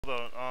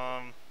Hold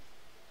on,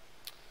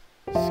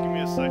 just give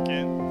me a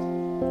second.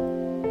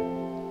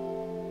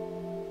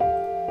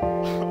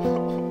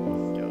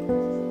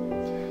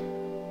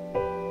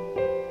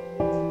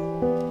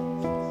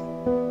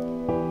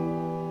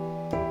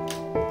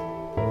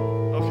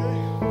 Okay.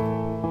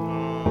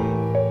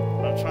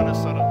 I'm trying to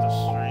set up the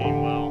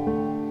stream well.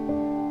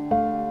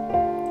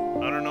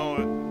 I don't know.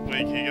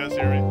 Wait, can you guys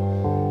hear me?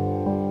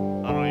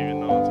 I don't even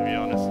know, to be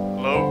honest.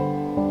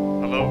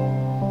 Hello? Hello?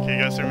 Can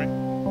you guys hear me?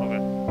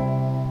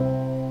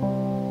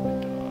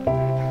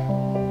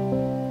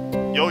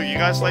 Yo, you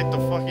guys like the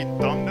fucking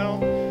thumbnail?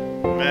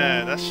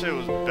 Man, that shit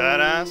was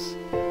badass.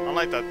 I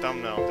like that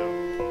thumbnail, dude.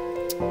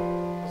 It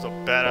was a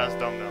badass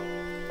thumbnail.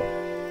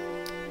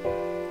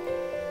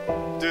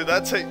 Dude,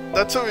 that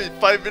took me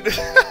 5 minutes.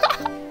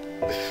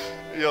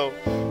 Yo.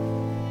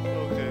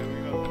 Okay,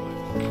 we gotta play.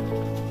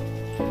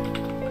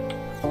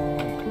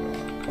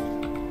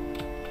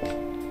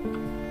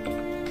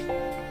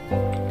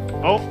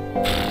 Oh.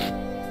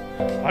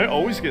 I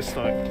always get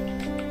stuck.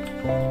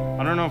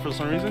 I don't know, for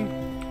some reason.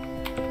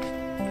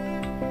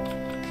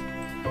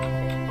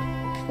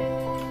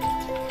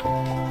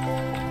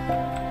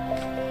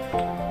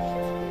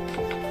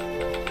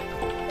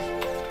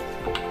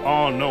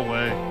 Oh, no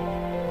way.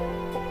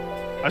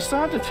 I still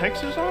have the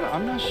textures on?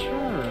 I'm not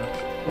sure.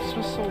 It's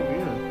just so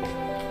weird.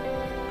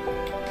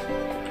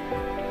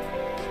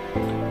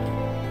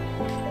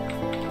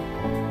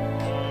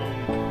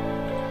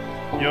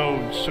 Yo,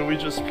 should we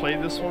just play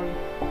this one?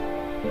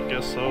 I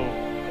guess so.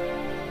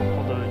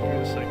 Hold on, give me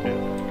a second.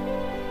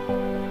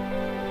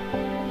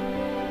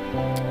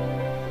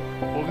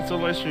 Welcome to the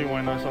live stream,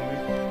 why not something?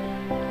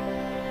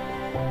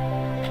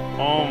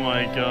 Oh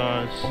my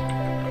gosh.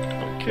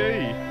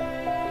 Okay.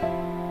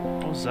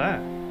 What's that?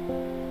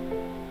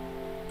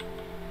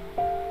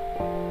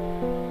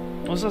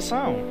 What's that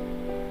sound?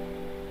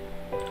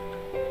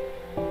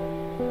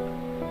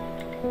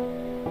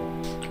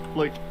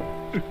 Like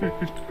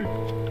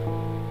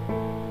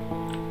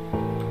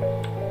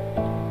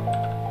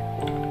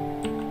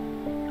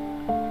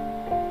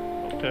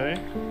okay.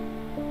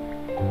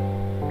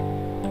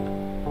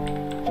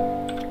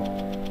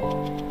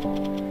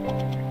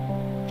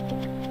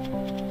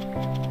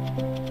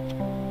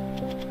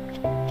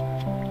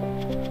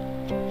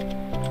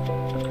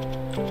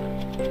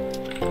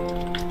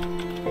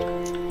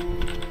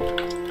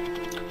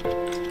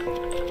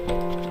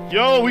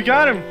 Yo, we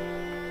got him!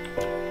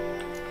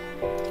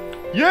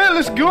 Yeah,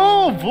 let's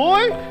go,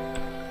 boy!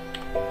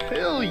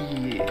 Hell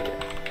yeah!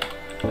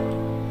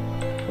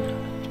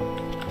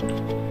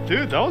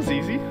 Dude, that was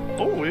easy.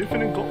 Oh,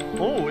 infinite gold.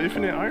 Oh,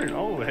 infinite iron.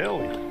 Oh, hell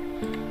yeah.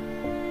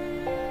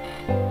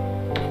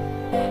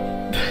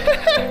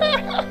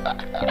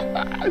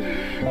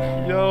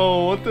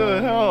 Yo, what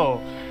the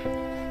hell?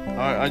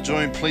 Alright, I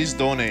joined. Please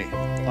donate.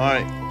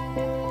 Alright.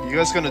 You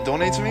guys gonna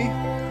donate to me?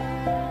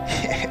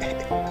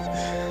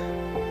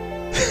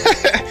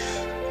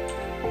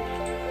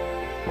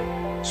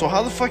 So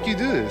how the fuck you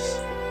do this?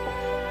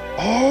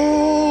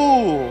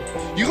 Oh!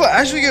 You gonna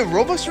actually get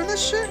Robux from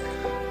this shit?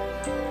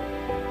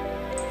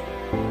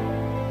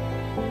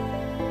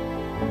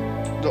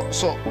 No,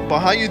 so, but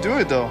how you do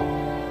it though?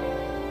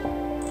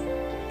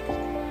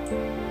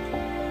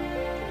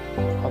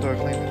 How do I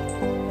claim it?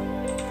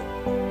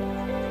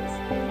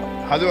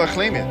 How do I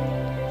claim it?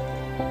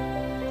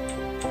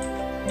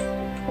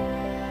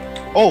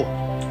 Oh!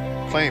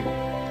 Claim.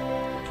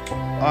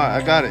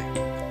 Alright, I got it.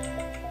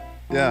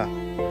 Yeah.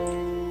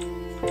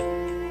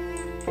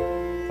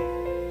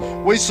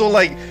 Wait, so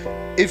like,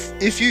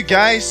 if you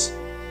guys,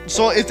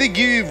 so if they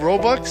give you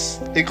Robux,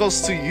 it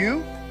goes to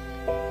you?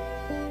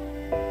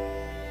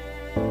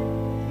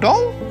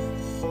 No?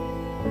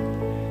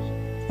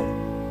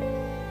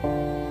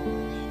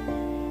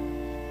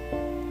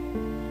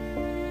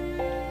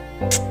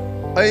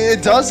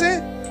 It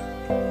doesn't?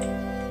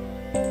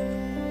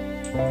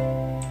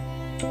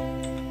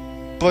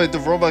 But the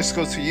Robux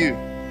goes to you.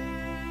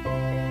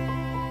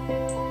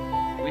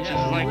 We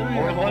have like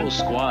a whole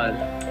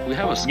squad. We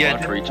have a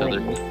squad for each other.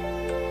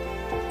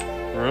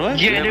 Really?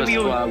 Yeah, we have the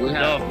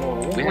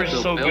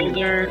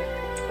builder.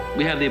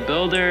 We have the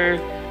builder,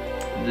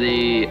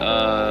 the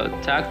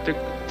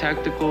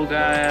tactical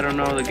guy. I don't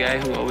know, the guy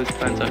who always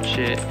plans up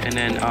shit, and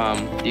then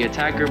the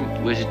attacker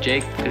was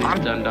Jake because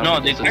he's done. No,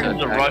 the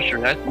attacker's a rusher.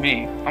 That's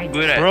me. I'm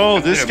good at. Bro,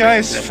 this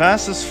guy's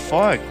fast as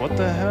fuck. What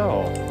the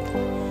hell?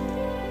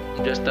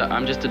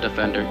 I'm just a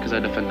defender because I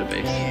defend the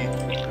base.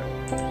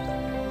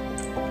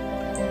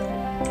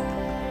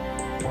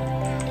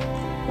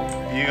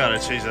 You gotta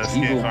change that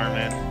skin car,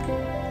 man.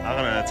 I'm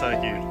gonna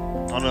attack you.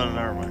 Oh no,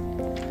 never mind.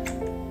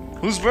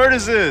 Whose bird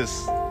is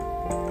this?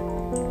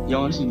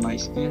 Y'all wanna see my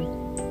skin?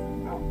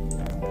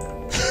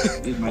 This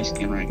is my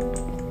skin, right?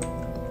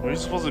 Where are you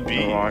supposed to be?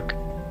 The Rock.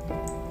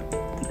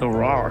 The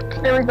Rock.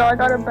 There we go, I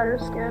got a better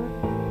skin.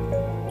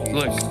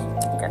 Look.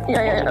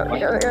 Yeah,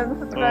 this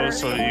is better. Oh,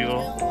 so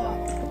evil.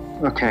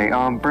 Okay,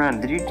 Bran,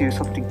 did you do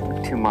something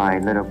to my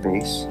little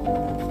base?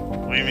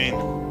 What do you mean?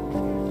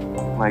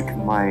 Like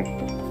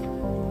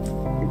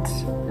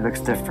it looks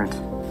different.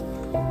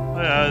 Oh,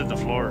 yeah, I added the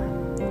floor.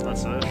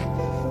 That's it.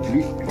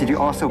 Did you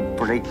also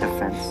break the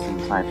fence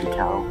inside the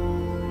cow?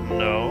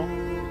 No.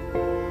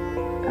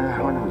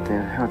 Oh no, we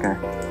did. Okay.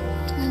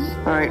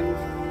 Alright.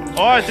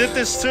 Oh, I did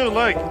this too.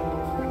 Look,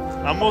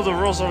 I moved the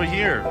rules over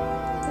here.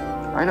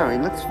 I know,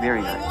 it looks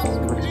very nice.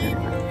 It looks very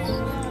nice.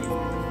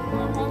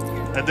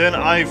 And then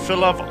I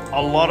fill up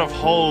a lot of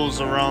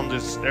holes around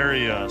this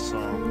area, so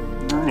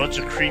Nice. bunch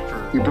of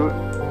creeper. You built...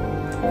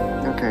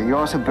 Okay, you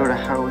also built a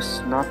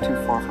house not too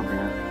far from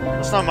here.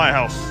 That's not my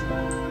house.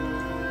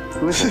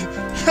 Who is it?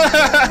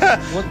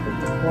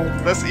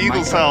 That's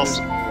Eagle's house.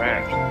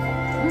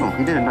 Oh,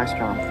 he did a nice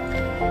job.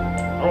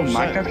 Oh, shit.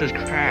 Minecraft just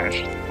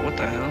crashed. What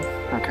the hell?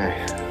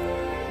 Okay.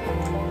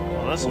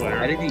 Oh, that's How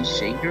weird. did these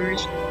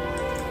shakers?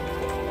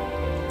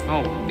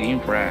 Oh, game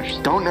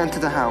crashed. Don't enter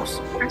the house.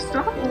 I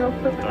still have no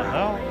clue. What the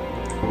hell?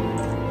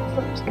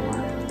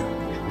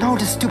 No,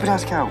 this stupid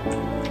ass cow.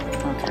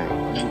 Okay,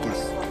 let me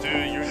guess.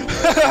 Dude, you're...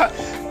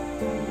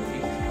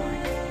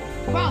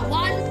 Bro,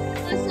 why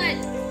listen?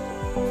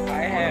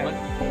 I have it.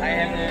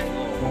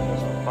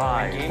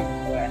 5,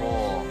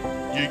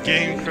 4, Your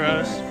game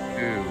crashed.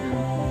 2,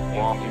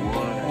 1,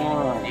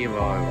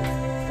 0.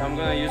 I'm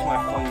gonna use my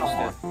phone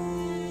instead.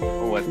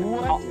 What? Oh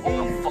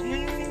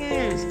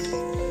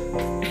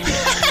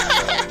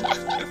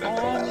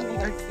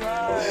my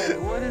god,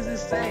 what does it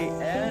say?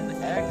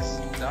 NX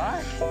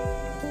dot?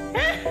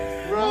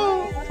 Bro!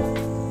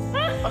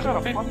 I got a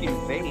fucking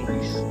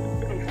face.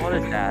 What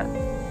is that?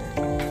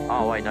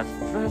 Oh wait, that's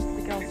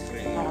something else.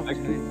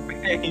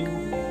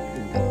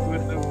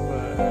 What the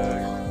fuck?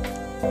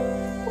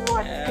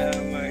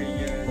 Oh my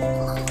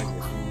god.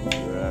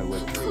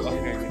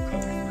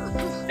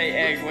 Hey,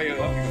 Egg, what are you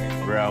looking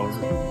at? Brown.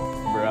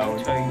 Bro!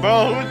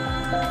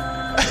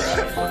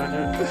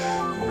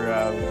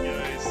 Brown.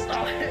 Guys,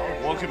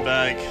 welcome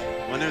back.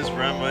 My name is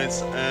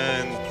Rambites,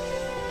 and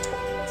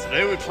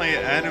today we're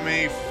playing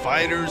Anime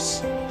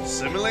Fighters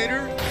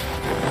Simulator.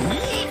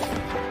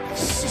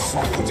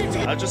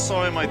 I just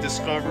saw in my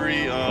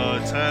Discovery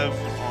tab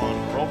on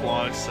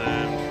Roblox,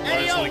 and I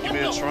just want to give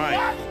it a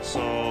try.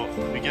 So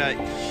we got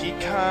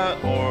Hika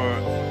or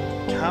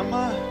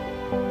Kama.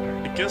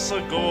 I guess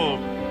I'll go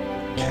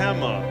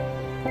Kama.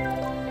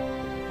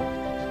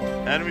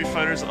 Anime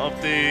Fighters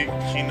update,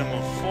 Kingdom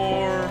of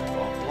 4,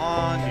 blah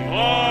blah, new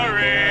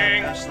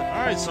boring!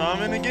 Alright, so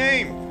I'm in the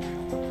game.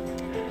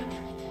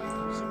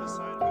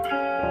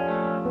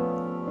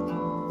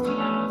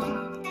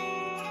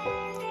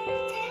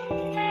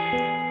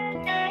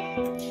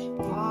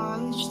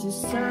 Watch the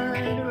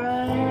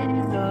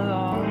sunrise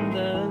along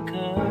the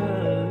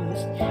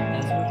coast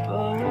as we're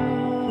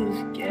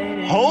both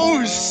getting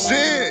Oh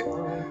shit!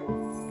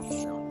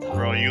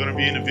 Bro, you gonna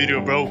be in the video,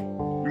 bro.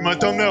 You're my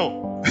thumbnail.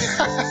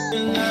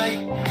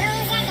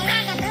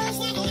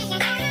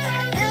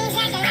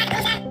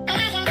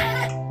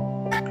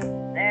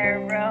 there,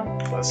 bro.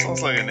 That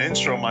sounds like an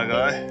intro, my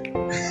guy.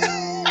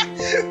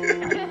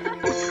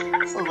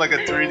 Sounds like a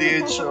 3D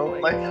intro.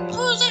 Like,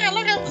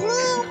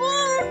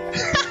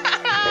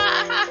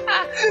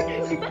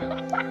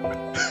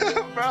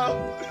 bro.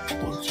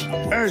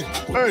 Hey,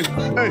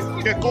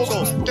 get codo,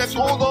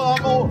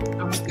 amo,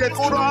 get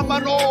codo,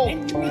 amano.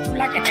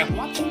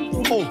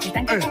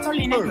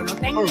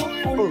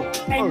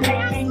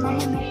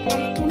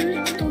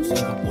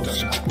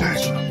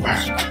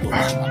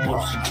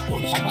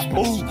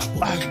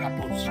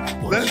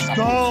 Let's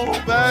go,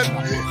 man. I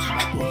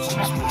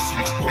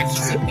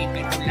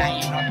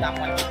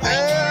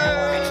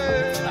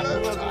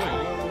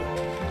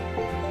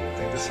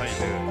think that's how you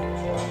do it.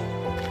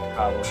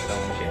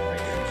 Cobblestone shit right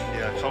there.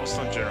 Yeah,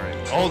 cobblestone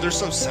generator. Oh, there's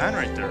some sand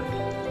right there.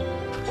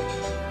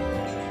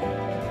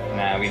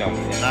 Nah, we don't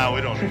need it. Nah,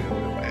 we don't need it.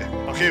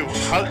 Okay,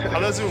 how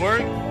does it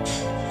work?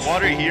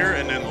 Water here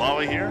and then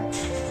lava here?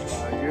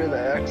 You're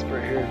the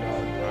expert here, dog.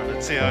 Alright,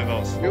 let's see how it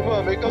goes. You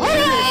wanna make up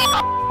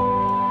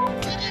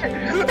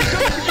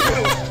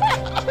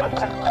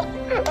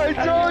I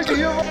told you,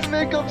 you're my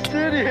makeup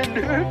Obsidian,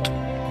 dude!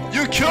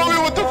 You killed me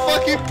with the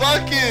fucking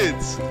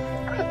buckets!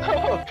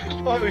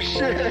 Oh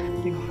shit!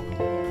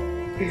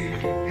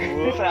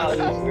 Wow, this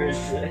is weird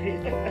shit.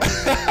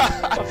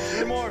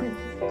 3 more!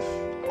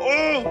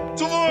 Oh!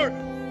 2 more!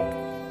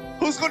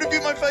 Who's gonna be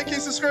my 5K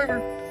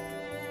subscriber?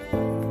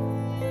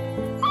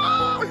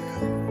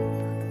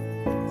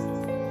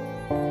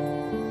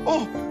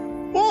 Oh!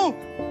 Oh!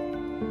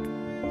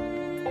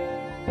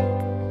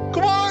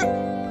 Come on!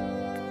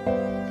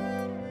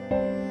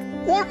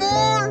 1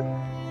 more!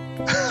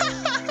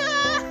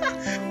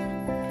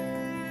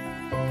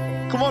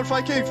 Come on,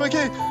 5K,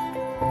 5K!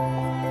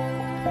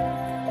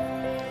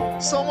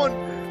 Someone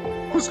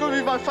who's gonna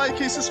be my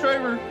 5K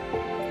subscriber.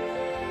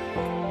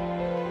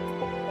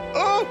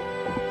 Oh!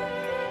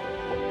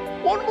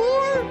 1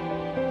 more!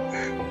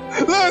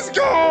 Let's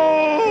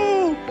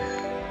go!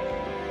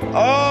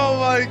 Oh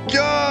my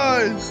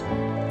gosh!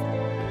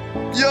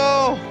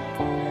 Yo!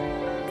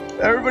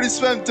 Everybody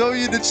spam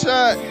W in the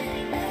chat.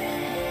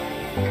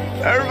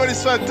 Everybody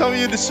spam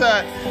W in the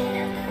chat.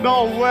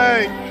 No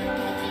way!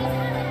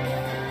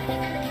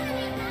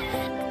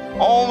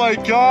 Oh my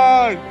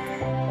god!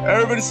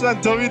 Everybody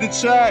send W to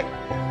chat.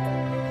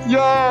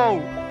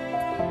 Yo!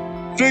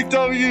 Big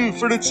W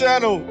for the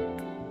channel.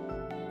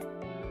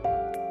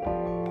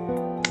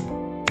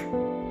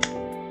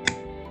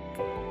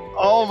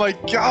 Oh my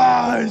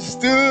gosh,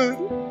 dude.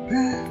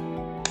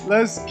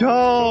 Let's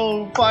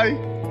go.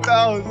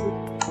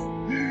 5,000.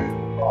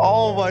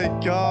 Oh my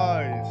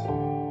gosh.